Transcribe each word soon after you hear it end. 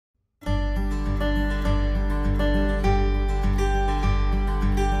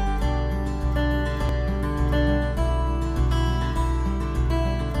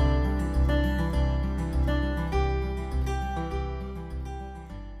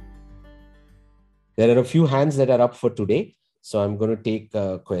There are a few hands that are up for today. So I'm going to take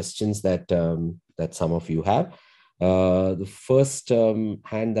questions that that some of you have. The first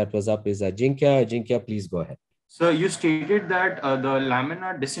hand that was up is Ajinkya. Ajinkya, please go ahead. So you stated that the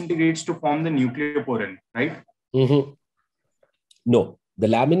lamina disintegrates to form the nucleoporin, right? Mm-hmm. No, the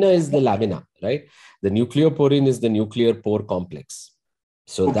lamina is the lamina, right? The nucleoporin is the nuclear pore complex.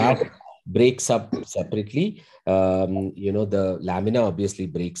 So that breaks up separately. The lamina obviously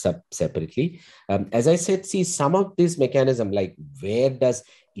breaks up separately. As I said, see, some of this mechanism, like where does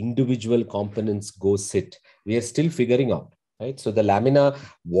individual components go sit, we are still figuring out, right? So the lamina,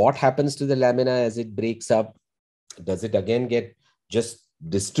 what happens to the lamina as it breaks up? Does it again get just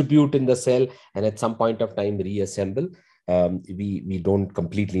distribute in the cell and at some point of time reassemble? We don't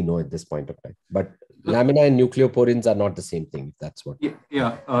completely know at this point of time. But lamina and nucleoporins are not the same thing, if that's what.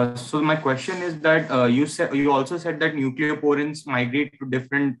 Yeah. So my question is that you also said that nucleoporins migrate to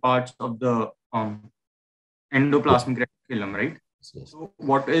different parts of the endoplasmic reticulum, right? Yes. So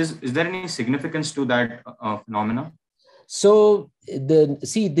is there any significance to that phenomena? So the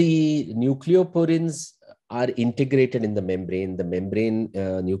nucleoporins are integrated in the membrane. The membrane,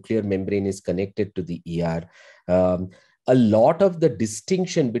 nuclear membrane, is connected to the ER. A lot of the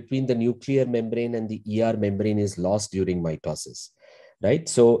distinction between the nuclear membrane and the ER membrane is lost during mitosis, right?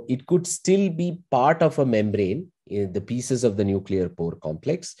 So it could still be part of a membrane, the pieces of the nuclear pore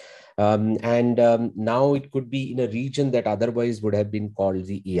complex. Now it could be in a region that otherwise would have been called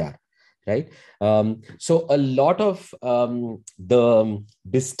the ER, right? So a lot of the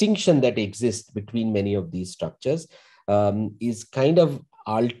distinction that exists between many of these structures is kind of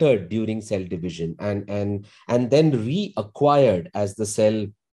altered during cell division and then reacquired as the cell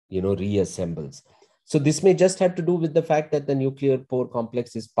reassembles. So this may just have to do with the fact that the nuclear pore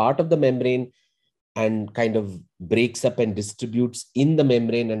complex is part of the membrane and kind of breaks up and distributes in the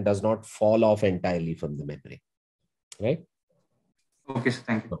membrane and does not fall off entirely from the membrane, right? Okay, so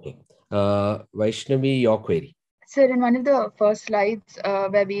thank you. Okay. Vaishnavi, your query. Sir, in one of the first slides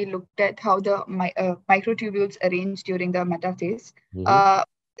where we looked at how the microtubules arrange during the metaphase,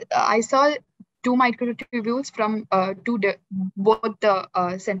 I saw two microtubules from both the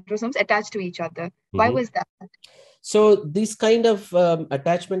centrosomes attached to each other. Why was that? So this kind of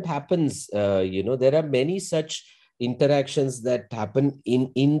attachment happens, there are many such interactions that happen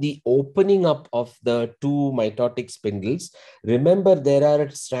in the opening up of the two mitotic spindles. Remember, there are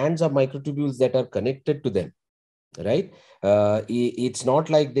strands of microtubules that are connected to them, right? It's not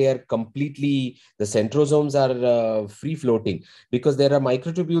like they are completely, the centrosomes are free floating, because there are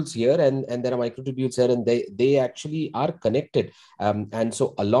microtubules here and there are microtubules here, and they actually are connected. And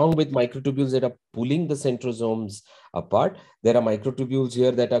so along with microtubules that are pulling the centrosomes apart, there are microtubules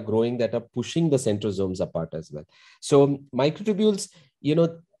here that are growing, that are pushing the centrosomes apart as well. So microtubules,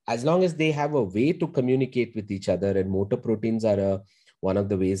 as long as they have a way to communicate with each other, and motor proteins are one of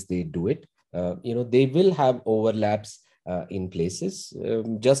the ways they do it, they will have overlaps in places,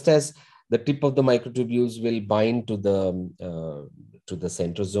 just as the tip of the microtubules will bind to the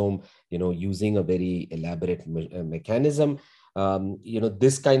centrosome, using a very elaborate mechanism.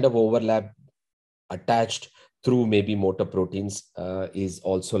 This kind of overlap attached through maybe motor proteins is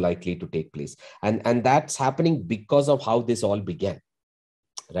also likely to take place, and that's happening because of how this all began.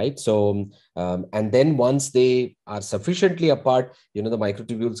 Right. So, and then once they are sufficiently apart, the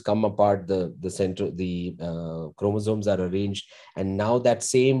microtubules come apart, the chromosomes are arranged, and now that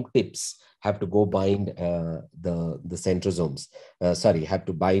same tips have to go bind the centrosomes. Have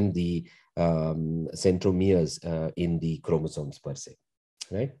to bind the centromeres in the chromosomes per se.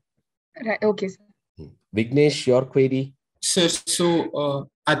 Right. Right. Okay, sir. Vignesh, your query. Sir, so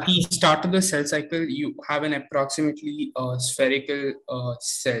at the start of the cell cycle, you have an approximately spherical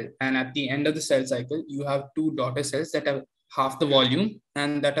cell. And at the end of the cell cycle, you have two daughter cells that have half the volume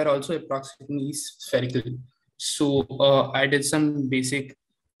and that are also approximately spherical. So I did some basic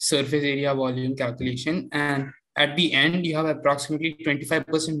surface area volume calculation. And at the end, you have approximately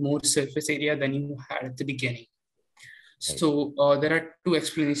 25% more surface area than you had at the beginning. So there are two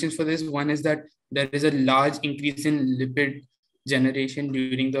explanations for this. One is that there is a large increase in lipid generation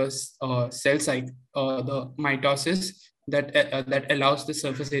during the cell cycle, the mitosis, that allows the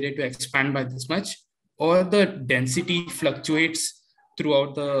surface area to expand by this much, or the density fluctuates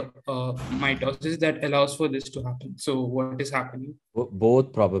throughout the mitosis that allows for this to happen. So what is happening?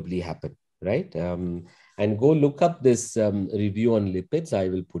 Both probably happen, right? And go look up this review on lipids. I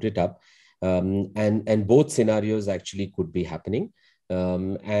will put it up. And both scenarios actually could be happening.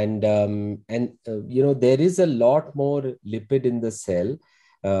 There is a lot more lipid in the cell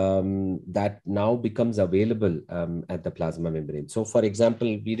that now becomes available at the plasma membrane. So, for example,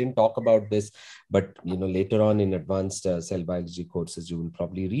 we didn't talk about this, but later on in advanced cell biology courses, you will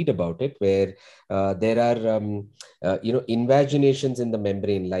probably read about it, where there are invaginations in the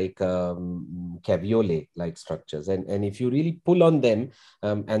membrane, like caveolae-like structures, and if you really pull on them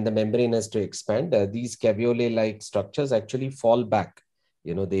and the membrane has to expand, these caveolae-like structures actually fall back.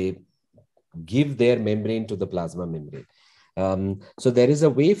 They give their membrane to the plasma membrane. So there is a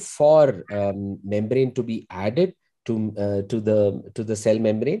way for membrane to be added to the cell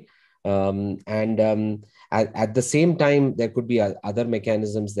membrane, at the same time, there could be other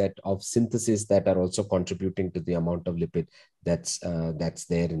mechanisms of synthesis that are also contributing to the amount of lipid that's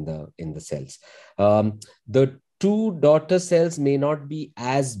there in the cells. The two daughter cells may not be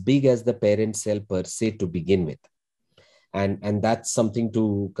as big as the parent cell per se to begin with. And that's something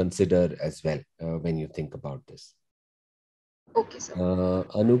to consider as well when you think about this. Okay, sir.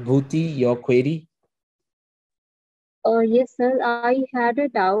 Anubhuti, your query? Yes, sir. I had a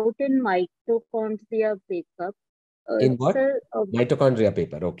doubt in mitochondria breakup. In what? Sir, Mitochondria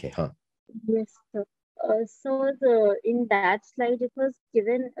paper. Okay. Huh. yes, sir. In that slide, it was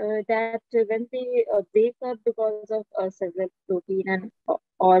given that when they break up because of several protein and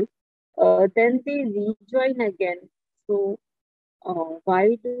all, then they rejoin again. So,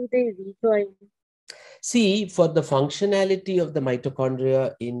 why do they rejoin? See, for the functionality of the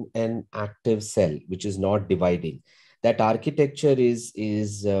mitochondria in an active cell, which is not dividing, that architecture is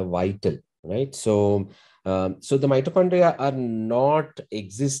vital, right? So the mitochondria are not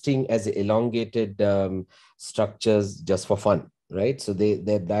existing as elongated structures just for fun, right? So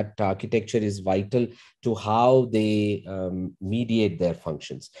that architecture is vital to how they mediate their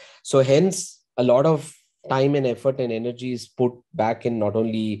functions. So hence, a lot of time and effort and energy is put back in not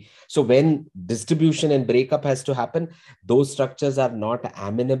only, so when distribution and breakup has to happen, those structures are not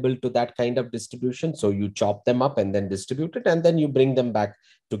amenable to that kind of distribution. So you chop them up and then distribute it, and then you bring them back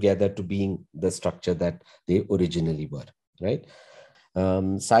together to being the structure that they originally were, right?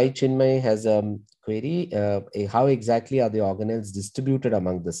 Sai Chinmay has a query. How exactly are the organelles distributed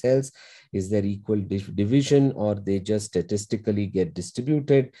among the cells? Is there equal division, or they just statistically get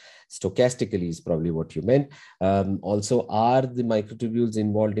distributed? Stochastically is probably what you meant. Also, are the microtubules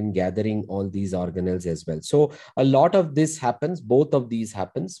involved in gathering all these organelles as well? So a lot of this happens, both of these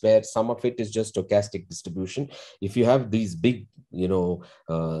happens, where some of it is just stochastic distribution. If you have these big,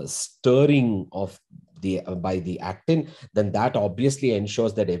 stirring of by the actin, then that obviously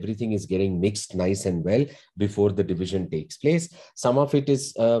ensures that everything is getting mixed nice and well before the division takes place. Some of it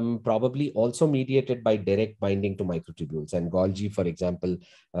is probably also mediated by direct binding to microtubules. And Golgi, for example,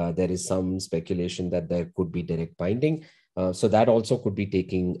 there is some speculation that there could be direct binding. So that also could be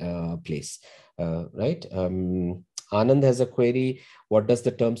taking place, right? Anand has a query. What does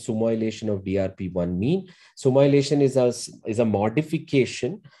the term summoylation of DRP1 mean? Summoylation is a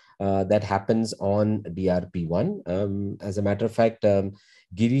modification that happens on DRP1. As a matter of fact,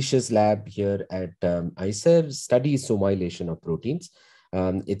 Girish's lab here at ICER studies summoylation of proteins.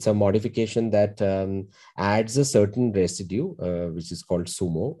 It's a modification that adds a certain residue, which is called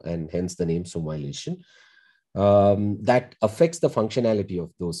sumo, and hence the name summoylation. That affects the functionality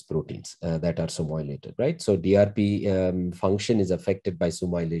of those proteins that are summoylated, right? So DRP function is affected by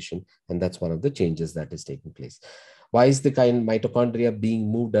summoylation, and that's one of the changes that is taking place. Why is the kind mitochondria being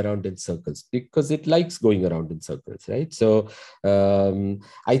moved around in circles? Because it likes going around in circles, right? So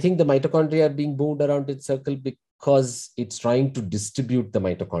I think the mitochondria are being moved around in circle because it's trying to distribute the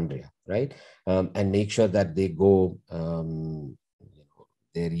mitochondria, right? And make sure that they go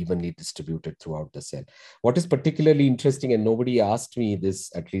they're evenly distributed throughout the cell. What is particularly interesting, and nobody asked me this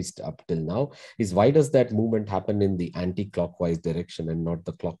at least up till now, is why does that movement happen in the anti-clockwise direction and not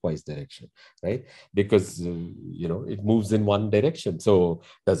the clockwise direction, right? Because, it moves in one direction. So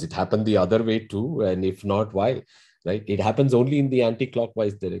does it happen the other way too? And if not, why? Right? It happens only in the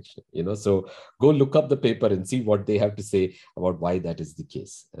anti-clockwise direction, so go look up the paper and see what they have to say about why that is the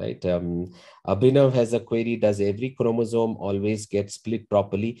case, right? Abhinav has a query. Does every chromosome always get split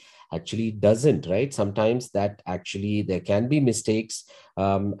properly? Actually, it doesn't, right? Sometimes that actually there can be mistakes,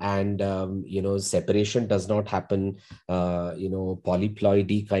 and separation does not happen.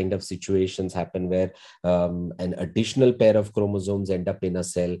 Polyploidy kind of situations happen where an additional pair of chromosomes end up in a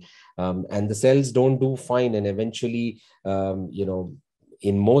cell, and the cells don't do fine, and eventually,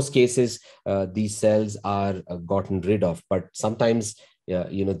 in most cases, these cells are gotten rid of, but sometimes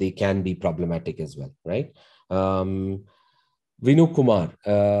they can be problematic as well, right? Vinu Kumar,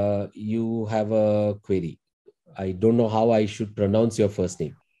 you have a query. I don't know how I should pronounce your first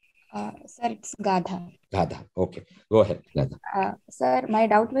name. Sir, it's Gadha. Radha. Okay, go ahead, Radha. Sir, my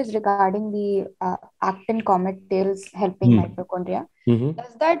doubt was regarding the actin comet tails helping mitochondria.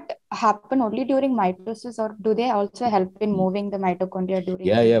 Does that happen only during mitosis, or do they also help in moving the mitochondria during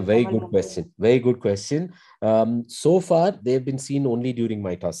Yeah, very normal good question. Very good question. So far, they've been seen only during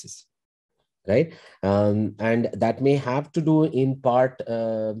mitosis, right? And that may have to do in part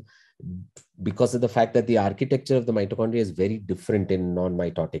because of the fact that the architecture of the mitochondria is very different in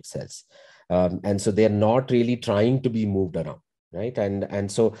non-mitotic cells. And so they're not really trying to be moved around, right?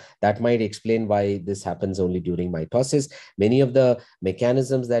 And so that might explain why this happens only during mitosis. Many of the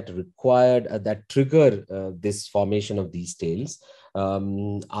mechanisms that required, that trigger this formation of these tails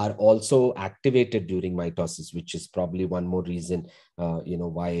are also activated during mitosis, which is probably one more reason,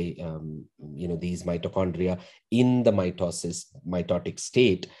 why, these mitochondria in the mitotic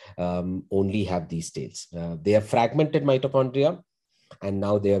state only have these tails. They are fragmented mitochondria, and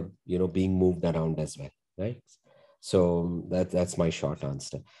now they're, being moved around as well, right? So that's my short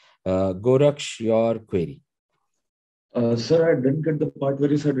answer. Goraksh, your query. Sir, I didn't get the part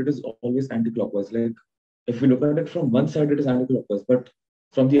where you said it is always anti-clockwise. Like, if we look at it from one side, it is anti-clockwise, but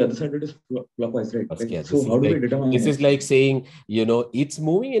from the other side, it is clockwise, right? Like, so how do we determine? This is like saying, it's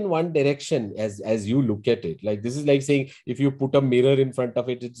moving in one direction as you look at it. Like, this is like saying, if you put a mirror in front of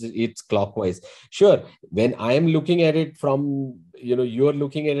it, it's clockwise. Sure, when I am looking at it from, you're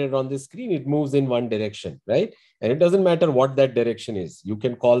looking at it on the screen, it moves in one direction, right? And it doesn't matter what that direction is. You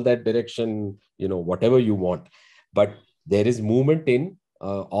can call that direction, whatever you want. But there is movement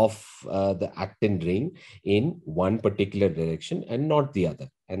of the actin ring in one particular direction and not the other.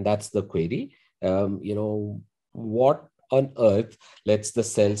 And that's the query. What on earth lets the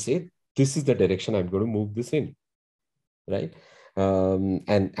cell say, this is the direction I'm going to move this in, right?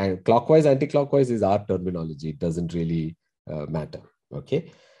 And clockwise, anti-clockwise is our terminology. It doesn't really matter.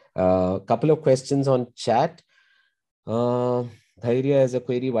 Okay. Couple of questions on chat. Dhairya has a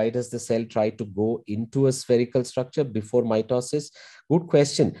query: why does the cell try to go into a spherical structure before mitosis? Good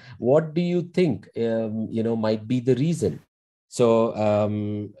question. What do you think might be the reason?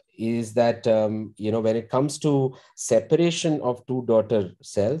 So is that when it comes to separation of two daughter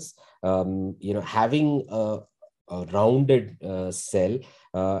cells, having a rounded cell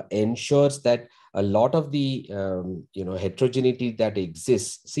ensures that a lot of the heterogeneity that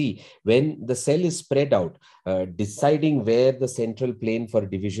exists. See, when the cell is spread out, deciding where the central plane for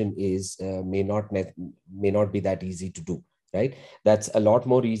division is may not be that easy to do, right? That's a lot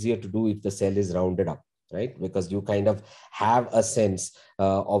more easier to do if the cell is rounded up, right? Because you kind of have a sense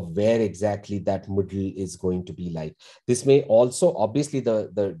of where exactly that middle is going to be like. This may also, obviously,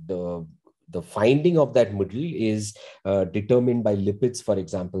 the finding of that middle is determined by lipids, for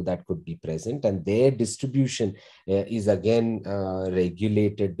example, that could be present, and their distribution is again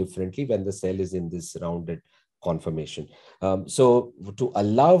regulated differently when the cell is in this rounded conformation. So to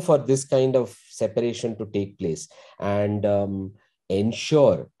allow for this kind of separation to take place and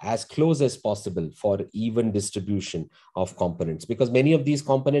ensure as close as possible for even distribution of components, because many of these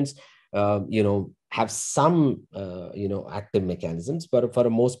components have some, active mechanisms, but for the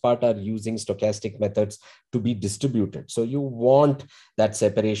most part are using stochastic methods to be distributed. So you want that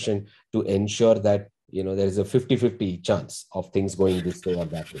separation to ensure that, there is a 50-50 chance of things going this way or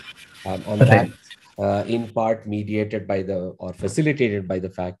that way. And that's in part mediated by or facilitated by the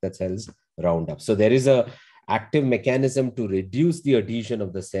fact that cells round up. So there is a active mechanism to reduce the adhesion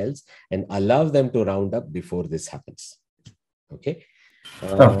of the cells and allow them to round up before this happens. Okay.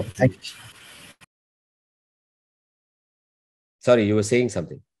 Thank you. Sorry, you were saying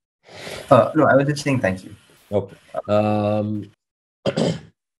something. No, I was just saying thank you. Okay.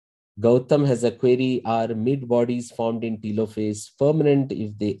 Gautam has a query: are mid bodies formed in telophase permanent?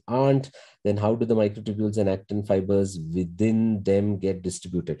 If they aren't, then how do the microtubules and actin fibers within them get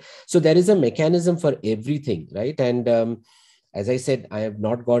distributed? So there is a mechanism for everything, right? And as I said, I have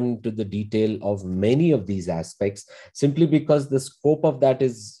not gone into the detail of many of these aspects simply because the scope of that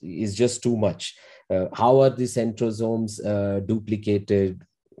is just too much. How are the centrosomes duplicated?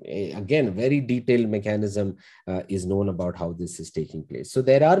 Again, very detailed mechanism is known about how this is taking place. So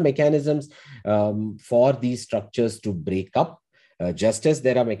there are mechanisms for these structures to break up, just as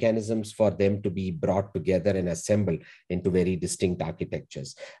there are mechanisms for them to be brought together and assembled into very distinct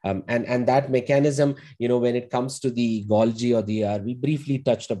architectures. And that mechanism, when it comes to the Golgi or the ER, we briefly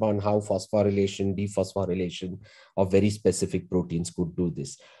touched upon how phosphorylation, dephosphorylation of very specific proteins could do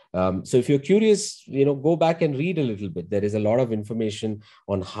this. So if you're curious, go back and read a little bit. There is a lot of information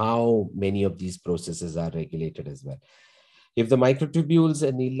on how many of these processes are regulated as well. If the microtubules,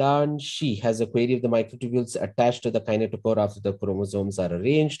 Nilanshi has a query, if the microtubules attached to the kinetochore after the chromosomes are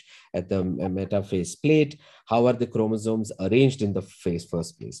arranged at the metaphase plate, how are the chromosomes arranged in the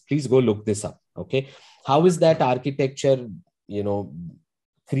first place? Please go look this up, okay? How is that architecture,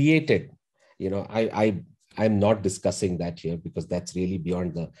 created? I'm not discussing that here because that's really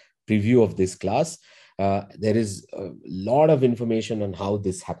beyond the preview of this class. There is a lot of information on how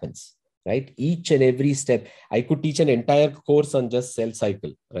this happens, right? Each and every step. I could teach an entire course on just cell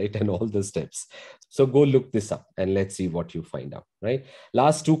cycle, right? And all the steps. So go look this up and let's see what you find out, right?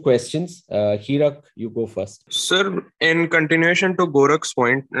 Last two questions. Hirak, you go first. Sir, in continuation to Gorakh's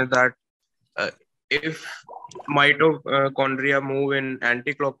point that if mitochondria move in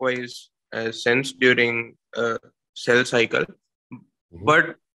anti-clockwise sense during cell cycle,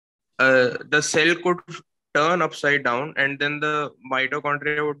 but the cell could turn upside down and then the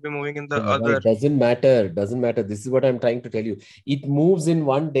mitochondria would be moving in the other. It doesn't matter. This is what I'm trying to tell you. It moves in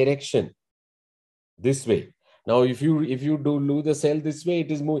one direction, this way. Now, if you do the cell this way,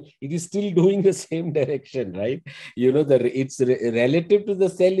 it is still doing the same direction, right? It's relative to the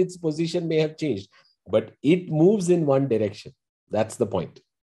cell, its position may have changed, but it moves in one direction. That's the point,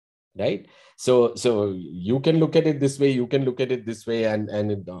 right? So you can look at it this way, you can look at it this way,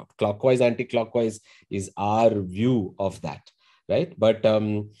 and clockwise, anti-clockwise is our view of that, right? But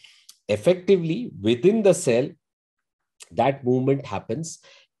effectively within the cell, that movement happens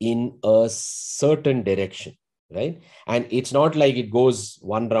in a certain direction, right? And it's not like it goes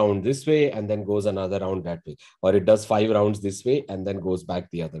one round this way and then goes another round that way, or it does 5 rounds this way and then goes back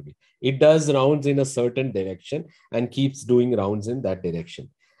the other way. It does rounds in a certain direction and keeps doing rounds in that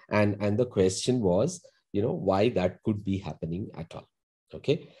direction. And the question was, why that could be happening at all.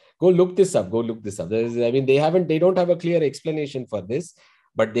 Okay, go look this up. They don't have a clear explanation for this,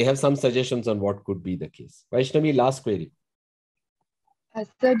 but they have some suggestions on what could be the case. Vaishnavi, last query.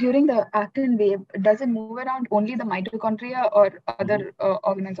 So during the actin wave, does it move around only the mitochondria or other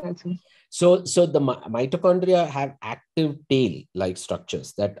organelles also? So the mitochondria have active tail-like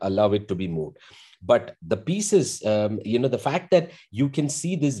structures that allow it to be moved. But the pieces, the fact that you can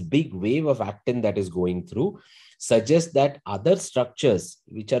see this big wave of actin that is going through suggests that other structures,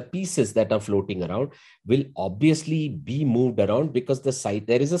 which are pieces that are floating around, will obviously be moved around because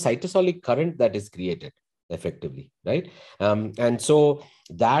there is a cytosolic current that is created effectively, right? And so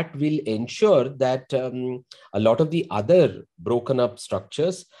that will ensure that a lot of the other broken up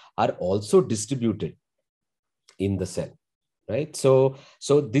structures are also distributed in the cell, right? So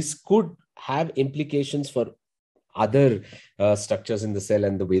this could have implications for other structures in the cell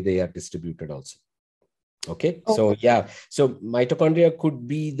and the way they are distributed also. Okay. So yeah, so mitochondria could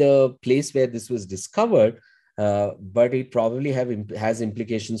be the place where this was discovered, but it probably has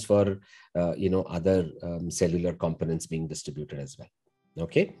implications for other cellular components being distributed as well.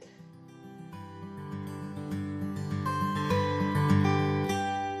 Okay.